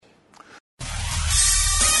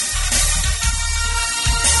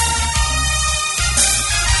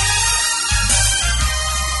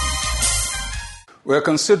We're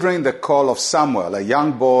considering the call of Samuel, a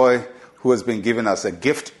young boy who has been given as a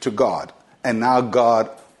gift to God. And now God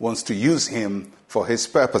wants to use him for his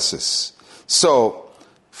purposes. So,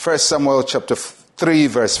 1 Samuel chapter 3,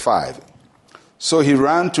 verse 5. So he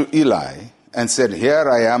ran to Eli and said, "Here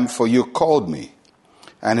I am, for you called me."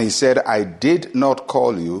 And he said, "I did not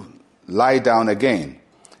call you. Lie down again."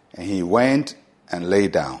 And he went and lay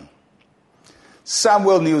down.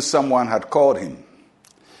 Samuel knew someone had called him.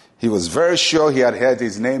 He was very sure he had heard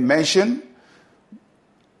his name mentioned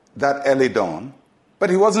that early dawn,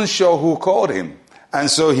 but he wasn't sure who called him.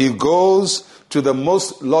 And so he goes to the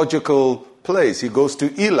most logical place. He goes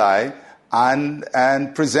to Eli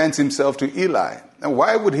and presents himself to Eli. And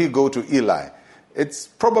why would he go to Eli? It's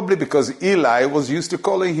probably because Eli was used to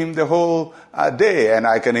calling him the whole day. And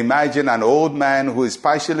I can imagine an old man who is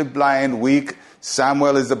partially blind, weak.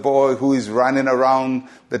 Samuel is the boy who is running around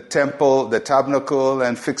the temple, the tabernacle,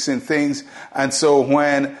 and fixing things. And so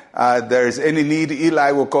when there is any need,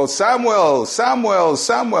 Eli will call, "Samuel, Samuel,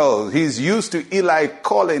 Samuel." He's used to Eli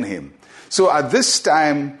calling him. So at this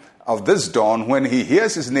time of this dawn, when he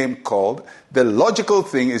hears his name called, the logical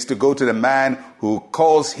thing is to go to the man who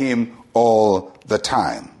calls him all the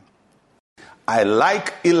time. I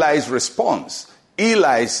like Eli's response.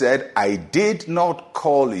 Eli said, "I did not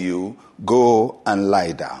call you, go and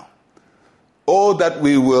lie down." Oh, that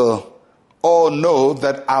we will all know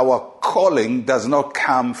that our calling does not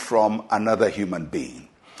come from another human being.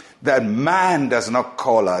 That man does not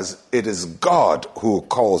call us, it is God who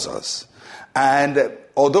calls us. And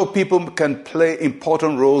although people can play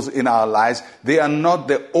important roles in our lives, they are not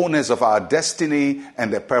the owners of our destiny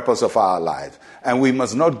and the purpose of our life. And we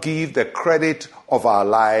must not give the credit of our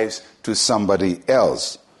lives to somebody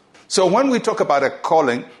else. So when we talk about a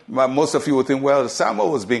calling, most of you will think, well, Samuel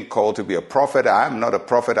was being called to be a prophet. I'm not a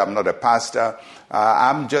prophet. I'm not a pastor.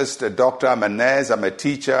 I'm just a doctor. I'm a nurse. I'm a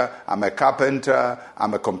teacher. I'm a carpenter.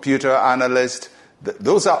 I'm a computer analyst.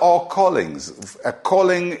 Those are all callings. A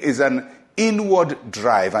calling is an inward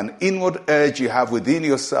drive, an inward urge you have within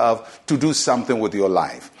yourself to do something with your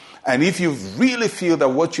life. And if you really feel that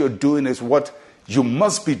what you're doing is what you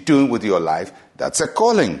must be doing with your life, that's a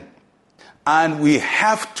calling. And we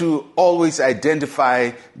have to always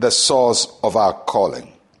identify the source of our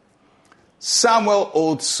calling. Samuel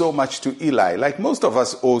owed so much to Eli, like most of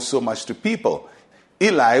us owe so much to people.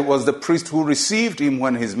 Eli was the priest who received him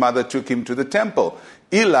when his mother took him to the temple.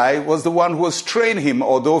 Eli was the one who has trained him,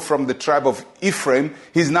 although from the tribe of Ephraim,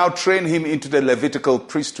 he's now trained him into the Levitical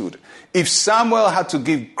priesthood. If Samuel had to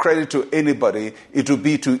give credit to anybody, it would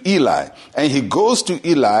be to Eli. And he goes to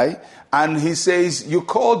Eli and he says, "You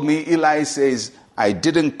called me." Eli says, "I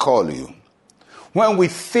didn't call you." When we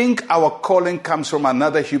think our calling comes from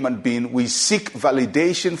another human being, we seek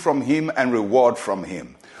validation from him and reward from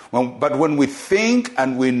him. But when we think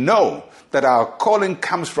and we know that our calling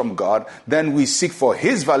comes from God, then we seek for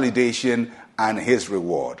his validation and his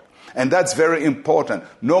reward. And that's very important.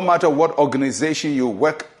 No matter what organization you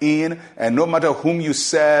work in and no matter whom you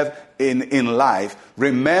serve in life,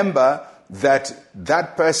 remember that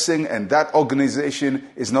that person and that organization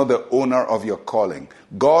is not the owner of your calling.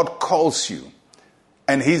 God calls you.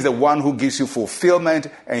 And he's the one who gives you fulfillment,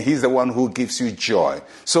 and he's the one who gives you joy.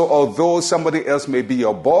 So although somebody else may be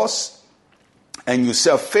your boss, and you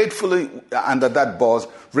serve faithfully under that boss,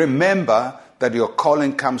 remember that your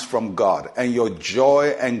calling comes from God, and your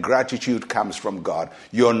joy and gratitude comes from God.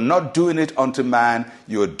 You're not doing it unto man,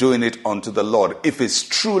 you're doing it unto the Lord, if it's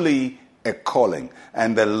truly a calling.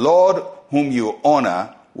 And the Lord whom you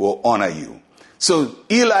honor will honor you. So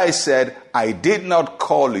Eli said, "I did not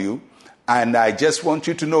call you. And I just want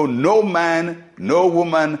you to know, no man, no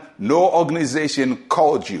woman, no organization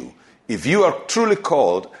called you. If you are truly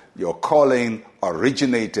called, your calling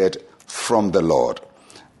originated from the Lord."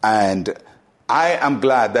 And I am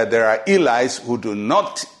glad that there are Elis who do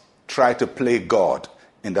not try to play God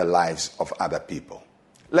in the lives of other people.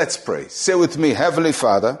 Let's pray. Say with me, Heavenly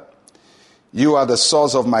Father, you are the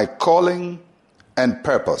source of my calling and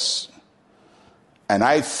purpose. And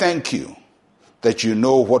I thank you that you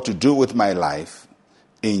know what to do with my life.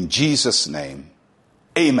 In Jesus' name,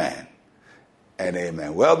 amen and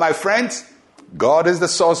amen. Well, my friends, God is the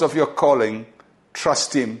source of your calling.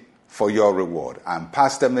 Trust him for your reward. I'm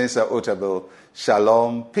Pastor Mensa Otabil.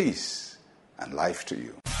 Shalom, peace, and life to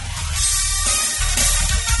you.